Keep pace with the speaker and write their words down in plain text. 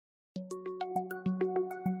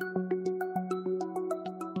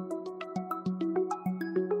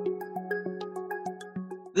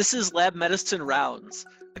This is Lab Medicine Rounds,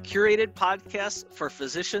 a curated podcast for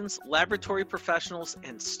physicians, laboratory professionals,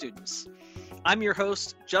 and students. I'm your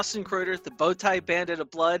host, Justin Kreuter, the Bowtie Bandit of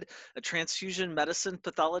Blood, a transfusion medicine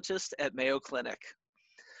pathologist at Mayo Clinic.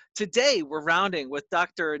 Today, we're rounding with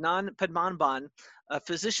Dr. Anand Padmanabhan, a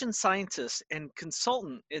physician scientist and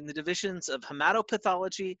consultant in the divisions of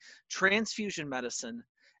hematopathology, transfusion medicine,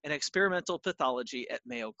 and experimental pathology at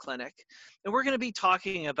Mayo Clinic. And we're going to be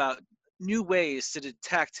talking about new ways to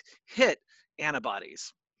detect HIT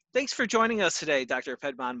antibodies. Thanks for joining us today, Dr.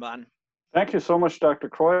 Padmanabhan. Thank you so much, Dr.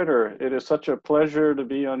 Kreuter. It is such a pleasure to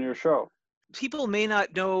be on your show. People may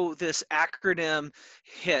not know this acronym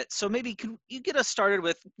HIT, so maybe can you get us started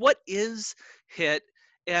with what is HIT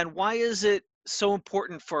and why is it so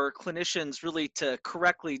important for clinicians really to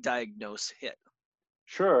correctly diagnose HIT?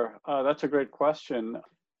 Sure, that's a great question.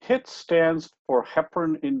 HIT stands for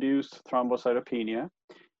heparin-induced thrombocytopenia.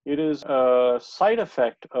 It is a side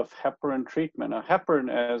effect of heparin treatment. Now, heparin,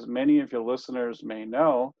 as many of your listeners may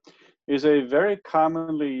know, is a very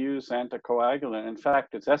commonly used anticoagulant. In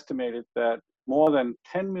fact, it's estimated that more than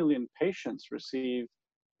 10 million patients receive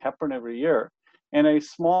heparin every year. And a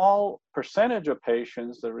small percentage of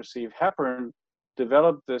patients that receive heparin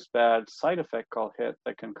develop this bad side effect called HIT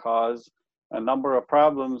that can cause a number of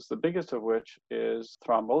problems, the biggest of which is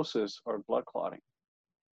thrombosis or blood clotting.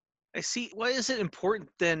 I see. Why is it important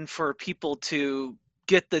then for people to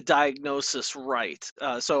get the diagnosis right?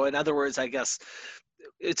 So, in other words, I guess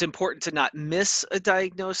it's important to not miss a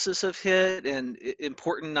diagnosis of HIT and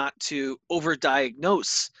important not to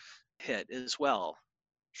overdiagnose HIT as well.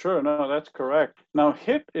 Sure, no, that's correct. Now,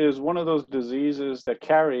 HIT is one of those diseases that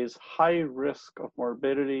carries high risk of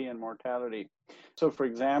morbidity and mortality. So, for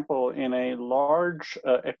example, in a large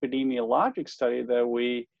epidemiologic study that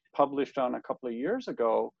we published on a couple of years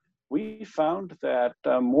ago, we found that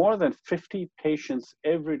more than 50 patients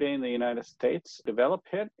every day in the United States develop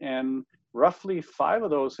HIT, and roughly 5 of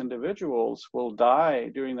those individuals will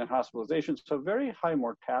die during their hospitalization. So, a very high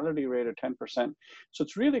mortality rate of 10%. So,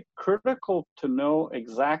 it's really critical to know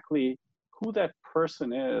exactly who that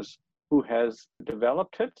person is who has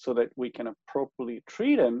developed it so that we can appropriately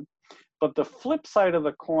treat him. But the flip side of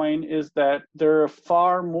the coin is that there are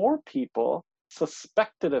far more people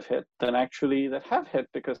suspected of HIT than actually that have HIT,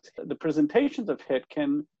 because the presentations of HIT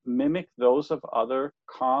can mimic those of other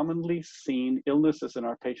commonly seen illnesses in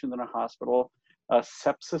our patients in a hospital.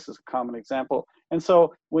 Sepsis is a common example. And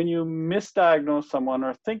so when you misdiagnose someone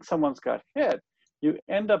or think someone's got HIT, you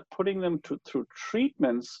end up putting them through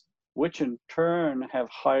treatments which in turn have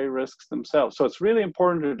high risks themselves. So it's really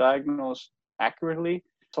important to diagnose accurately.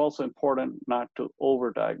 It's also important not to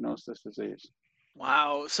overdiagnose this disease.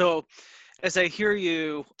 Wow. So, as I hear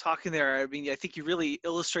you talking there, I mean, I think you really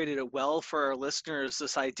illustrated it well for our listeners,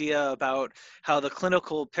 this idea about how the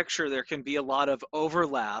clinical picture, there can be a lot of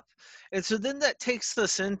overlap. And so then that takes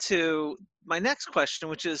us into my next question,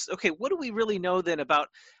 which is, okay, what do we really know then about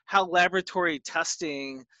how laboratory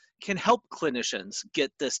testing can help clinicians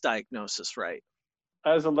get this diagnosis right?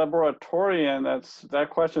 As a laboratorian, that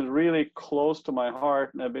question is really close to my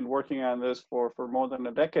heart, and I've been working on this for more than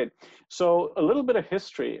a decade. So a little bit of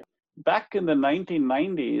history. Back in the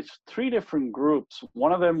 1990s, 3 different groups,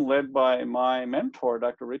 one of them led by my mentor,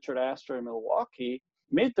 Dr. Richard Astor in Milwaukee,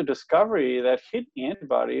 made the discovery that HIT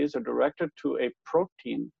antibodies are directed to a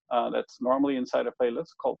protein that's normally inside of platelets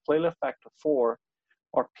called platelet factor 4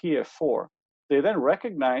 or PF4. They then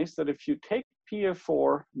recognized that if you take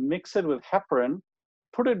PF4, mix it with heparin,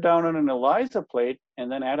 put it down on an ELISA plate,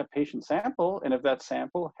 and then add a patient sample, and if that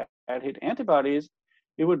sample had HIT antibodies,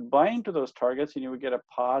 it would bind to those targets and you would get a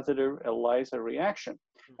positive ELISA reaction.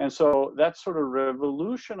 And so that sort of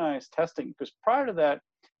revolutionized testing, because prior to that,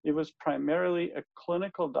 it was primarily a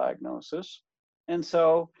clinical diagnosis. And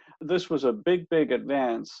so this was a big, big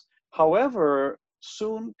advance. However,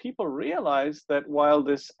 soon people realized that while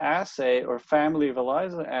this assay or family of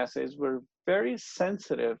ELISA assays were very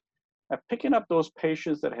sensitive at picking up those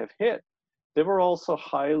patients that have HIT, they were also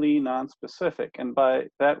highly nonspecific. And by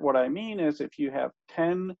that, what I mean is if you have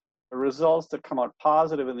 10 results that come out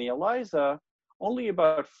positive in the ELISA, only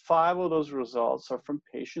about 5 of those results are from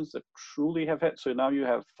patients that truly have HIT. So now you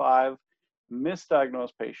have 5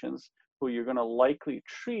 misdiagnosed patients who you're going to likely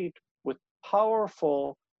treat with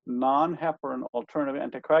powerful non-heparin alternative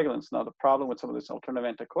anticoagulants. Now, the problem with some of these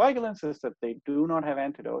alternative anticoagulants is that they do not have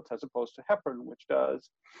antidotes as opposed to heparin, which does,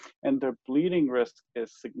 and their bleeding risk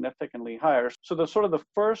is significantly higher. So the sort of the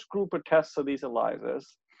first group of tests of these ELISAs,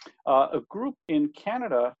 a group in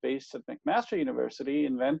Canada based at McMaster University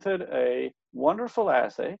invented a wonderful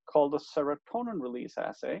assay called the serotonin release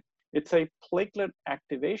assay. It's a platelet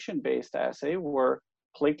activation-based assay where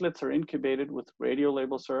platelets are incubated with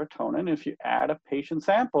radiolabeled serotonin. If you add a patient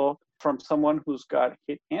sample from someone who's got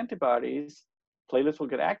hit antibodies, platelets will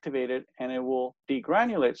get activated and it will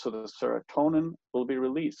degranulate, so the serotonin will be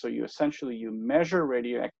released. So you measure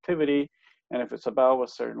radioactivity, and if it's above a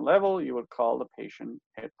certain level, you would call the patient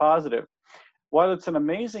hit positive. While it's an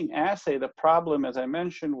amazing assay, the problem, as I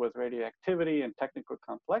mentioned, with radioactivity and technical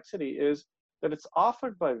complexity is that it's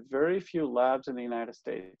offered by very few labs in the United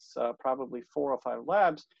States, probably 4 or 5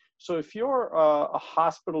 labs. So if you're a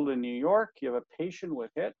hospital in New York, you have a patient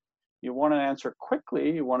with it, you want to answer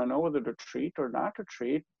quickly, you want to know whether to treat or not to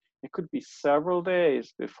treat, it could be several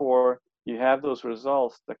days before you have those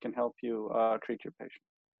results that can help you treat your patient.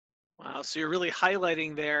 Wow, so you're really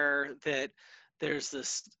highlighting there that there's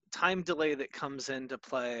this time delay that comes into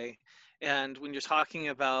play. And when you're talking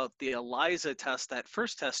about the ELISA test, that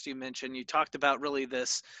first test you mentioned, you talked about really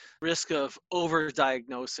this risk of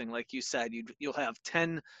overdiagnosing. Like you said, you'll have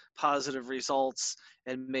 10 positive results,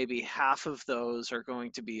 and maybe half of those are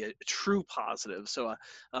going to be a true positive, so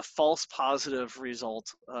a false positive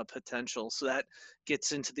result potential. So that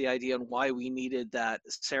gets into the idea on why we needed that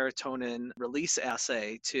serotonin release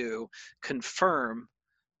assay to confirm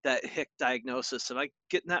that HIC diagnosis. Am I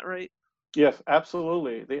getting that right? Yes,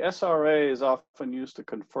 absolutely. The SRA is often used to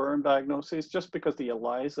confirm diagnoses just because the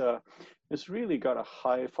ELISA has really got a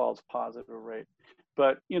high false positive rate.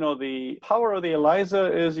 But the power of the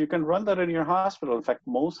ELISA is you can run that in your hospital. In fact,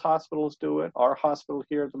 most hospitals do it. Our hospital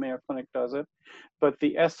here at the Mayo Clinic does it. But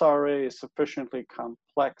the SRA is sufficiently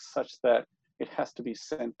complex such that it has to be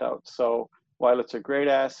sent out. So while it's a great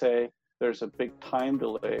assay, there's a big time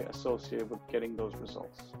delay associated with getting those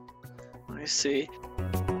results. I see.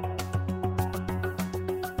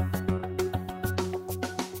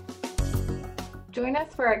 Join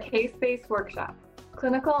us for a case-based workshop,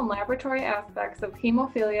 Clinical and Laboratory Aspects of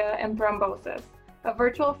Hemophilia and Thrombosis, a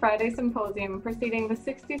virtual Friday symposium preceding the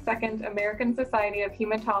 62nd American Society of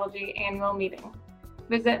Hematology annual meeting.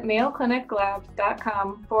 Visit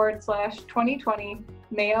mayocliniclabs.com/2020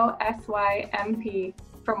 Mayo SYMP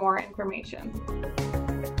for more information.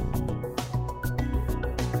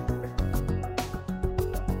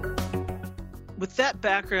 With that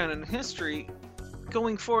background and history,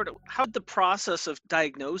 going forward, how would the process of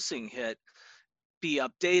diagnosing HIT be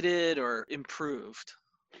updated or improved?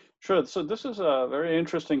 Sure. So this is a very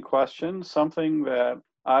interesting question, something that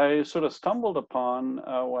I sort of stumbled upon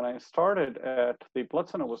when I started at the Blood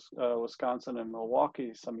Center Wisconsin in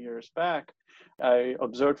Milwaukee some years back. I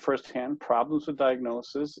observed firsthand problems with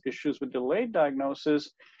diagnosis, issues with delayed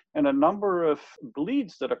diagnosis, and a number of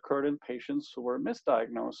bleeds that occurred in patients who were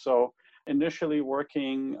misdiagnosed. So initially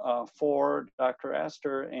working for Dr.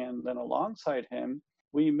 Astor and then alongside him,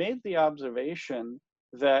 we made the observation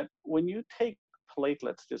that when you take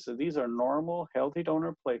platelets, these are normal, healthy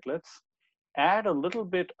donor platelets, add a little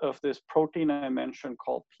bit of this protein I mentioned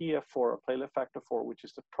called PF4, or platelet factor 4, which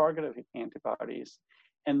is the target of antibodies,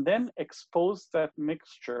 and then expose that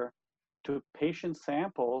mixture to patient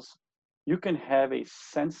samples, you can have a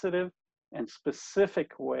sensitive and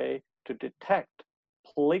specific way to detect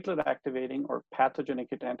platelet activating or pathogenic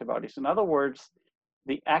antibodies. In other words,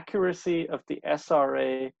 the accuracy of the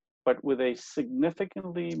SRA, but with a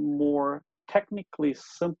significantly more technically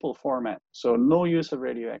simple format. So no use of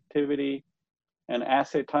radioactivity, an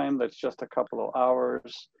assay time that's just a couple of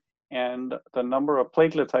hours, and the number of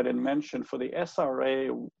platelets I didn't mention. For the SRA,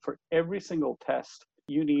 for every single test,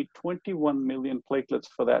 you need 21 million platelets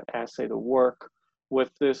for that assay to work.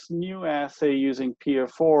 With this new assay using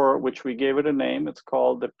PF4, which we gave it a name, it's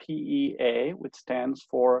called the PEA, which stands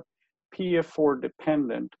for PF4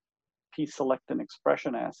 dependent P-selectin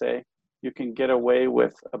expression assay, you can get away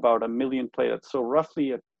with about 1 million platelets. So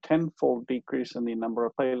roughly a 10-fold decrease in the number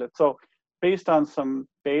of platelets. So based on some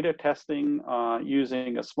beta testing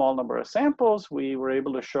using a small number of samples, we were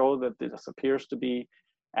able to show that this appears to be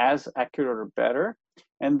as accurate or better.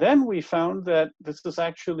 And then we found that this is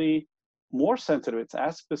actually more sensitive. It's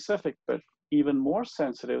as specific, but even more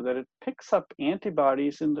sensitive, that it picks up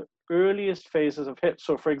antibodies in the earliest phases of HIT.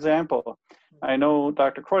 So for example, I know,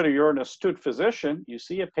 Dr. Kreuter, you're an astute physician. You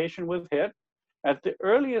see a patient with HIT. At the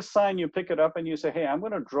earliest sign, you pick it up and you say, hey, I'm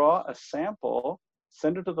going to draw a sample,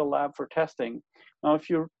 send it to the lab for testing. Now, if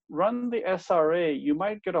you run the SRA, you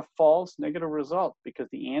might get a false negative result because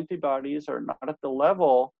the antibodies are not at the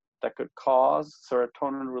level that could cause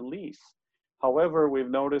serotonin release. However, we've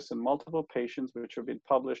noticed in multiple patients, which have been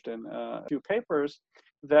published in a few papers,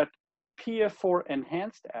 that PF4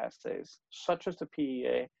 enhanced assays, such as the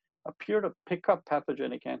PEA, appear to pick up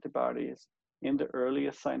pathogenic antibodies in the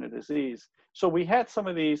earliest sign of disease. So we had some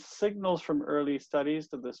of these signals from early studies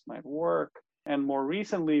that this might work. And more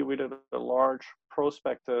recently, we did a large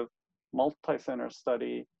prospective multi-center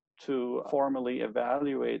study to formally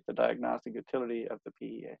evaluate the diagnostic utility of the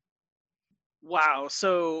PEA. Wow.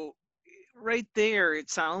 So right there, it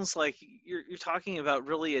sounds like you're talking about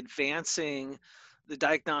really advancing the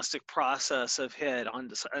diagnostic process of HIT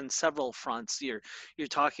on several fronts. You're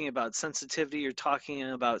talking about sensitivity, you're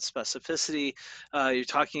talking about specificity, you're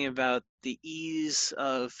talking about the ease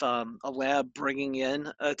of a lab bringing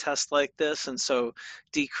in a test like this, and so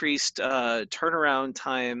decreased turnaround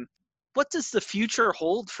time. What does the future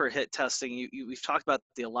hold for HIT testing? We've talked about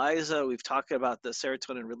the ELISA, we've talked about the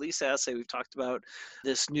serotonin release assay, we've talked about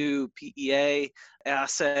this new PEA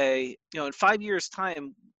assay. In 5 years'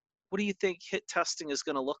 time, what do you think HIT testing is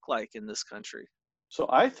going to look like in this country? So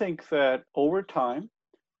I think that over time,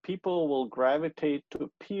 people will gravitate to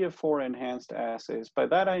PF4 enhanced assays. By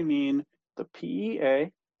that I mean the PEA,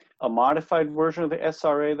 a modified version of the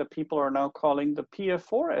SRA that people are now calling the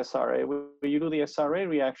PF4 SRA, where you do the SRA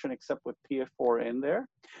reaction except with PF4 in there.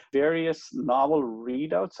 Various novel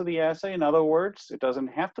readouts of the assay. In other words, it doesn't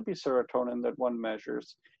have to be serotonin that one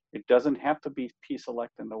measures. It doesn't have to be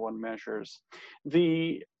p-selectin that one measures.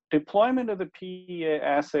 The deployment of the PEA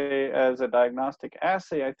assay as a diagnostic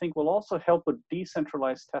assay, I think, will also help with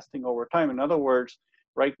decentralized testing over time. In other words,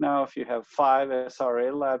 right now, if you have 5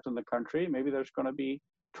 SRA labs in the country, maybe there's going to be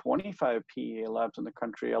 25 PEA labs in the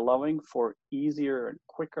country, allowing for easier and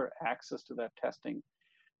quicker access to that testing.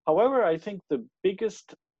 However, I think the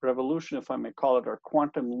biggest revolution, if I may call it, or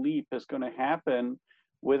quantum leap, is going to happen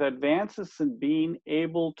with advances in being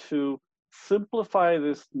able to simplify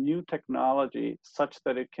this new technology such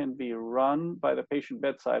that it can be run by the patient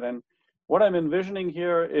bedside. And what I'm envisioning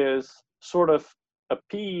here is sort of a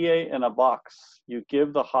PEA in a box. You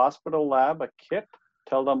give the hospital lab a kit,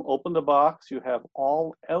 tell them open the box, you have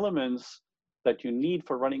all elements that you need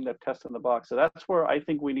for running that test in the box. So that's where I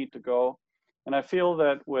think we need to go. And I feel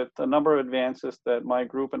that with a number of advances that my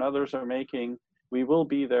group and others are making, we will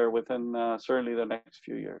be there within certainly the next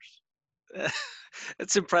few years.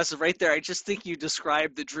 It's impressive right there. I just think you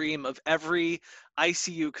described the dream of every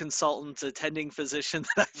ICU consultant, attending physician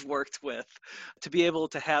that I've worked with, to be able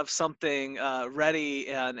to have something ready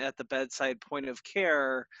and at the bedside point of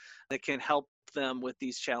care that can help them with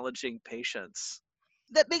these challenging patients.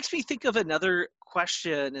 That makes me think of another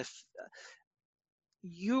question. If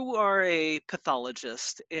you are a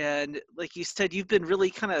pathologist, and like you said, you've been really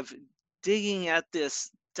kind of digging at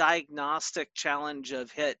this diagnostic challenge of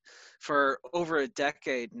HIT for over a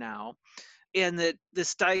decade now, and that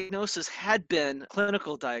this diagnosis had been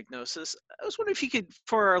clinical diagnosis. I was wondering if you could,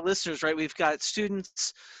 for our listeners, right, we've got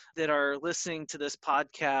students that are listening to this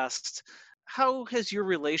podcast. How has your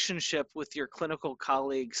relationship with your clinical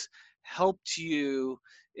colleagues helped you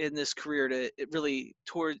in this career to really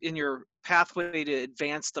toward in your pathway to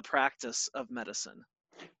advance the practice of medicine?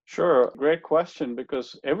 Sure, great question,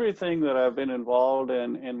 because everything that I've been involved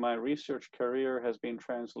in my research career has been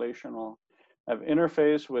translational. I've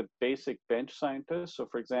interfaced with basic bench scientists. So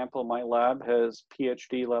for example, my lab has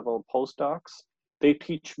PhD level postdocs. They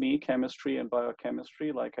teach me chemistry and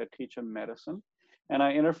biochemistry like I teach them medicine. And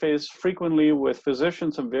I interface frequently with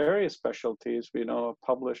physicians of various specialties.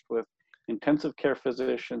 Published with intensive care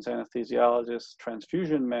physicians, anesthesiologists,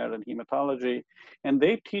 transfusion med, and hematology. And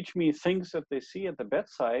they teach me things that they see at the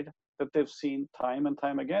bedside that they've seen time and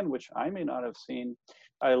time again, which I may not have seen.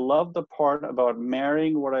 I love the part about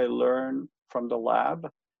marrying what I learn from the lab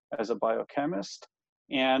as a biochemist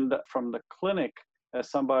and from the clinic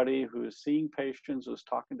as somebody who's seeing patients, who's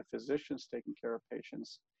talking to physicians, taking care of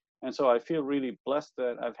patients. And so I feel really blessed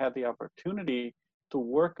that I've had the opportunity to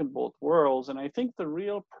work in both worlds. And I think the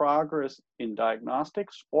real progress in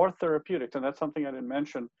diagnostics or therapeutics, and that's something I didn't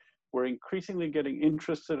mention, we're increasingly getting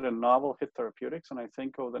interested in novel HIT therapeutics. And I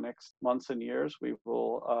think over the next months and years, we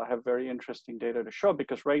will have very interesting data to show,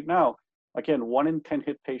 because right now, again, 1 in 10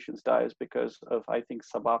 HIT patients dies because of, I think,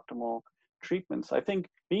 suboptimal treatments. I think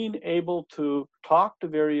being able to talk to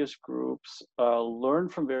various groups, learn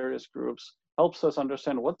from various groups, helps us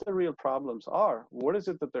understand what the real problems are. What is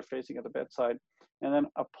it that they're facing at the bedside? And then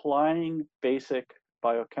applying basic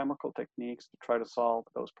biochemical techniques to try to solve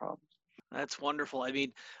those problems. That's wonderful. I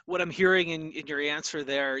mean, what I'm hearing in your answer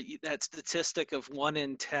there, that statistic of 1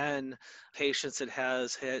 in 10 patients that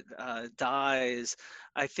has HIT dies,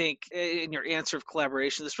 I think in your answer of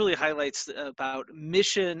collaboration, this really highlights about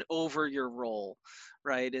mission over your role,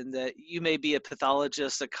 right? And that you may be a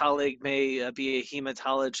pathologist, a colleague may be a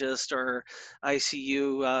hematologist or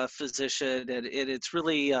ICU physician, and it's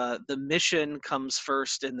really the mission comes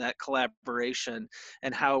first in that collaboration,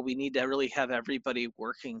 and how we need to really have everybody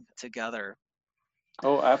working together.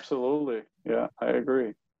 Oh, absolutely. Yeah, I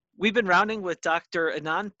agree. We've been rounding with Dr.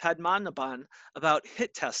 Anand Padmanabhan about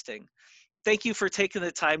HIT testing. Thank you for taking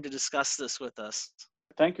the time to discuss this with us.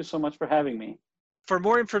 Thank you so much for having me. For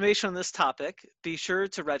more information on this topic, be sure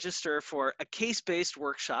to register for a case-based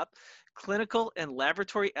workshop, Clinical and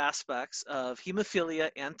Laboratory Aspects of Hemophilia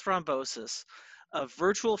and Thrombosis, a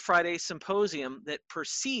virtual Friday symposium that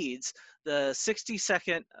precedes the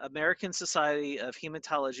 62nd American Society of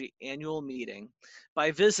Hematology annual meeting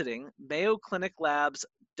by visiting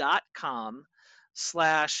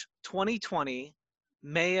mayocliniclabs.com/2020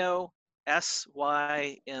 Mayo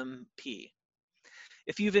SYMP.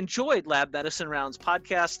 If you've enjoyed Lab Medicine Rounds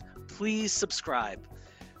podcast, please subscribe.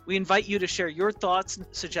 We invite you to share your thoughts and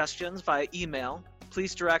suggestions via email.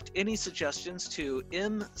 Please direct any suggestions to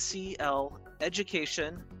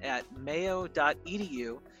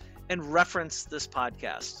mcleducation@mayo.edu and reference this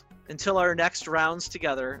podcast. Until our next rounds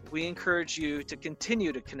together, we encourage you to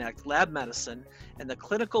continue to connect lab medicine and the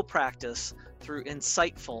clinical practice through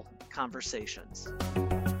insightful conversations.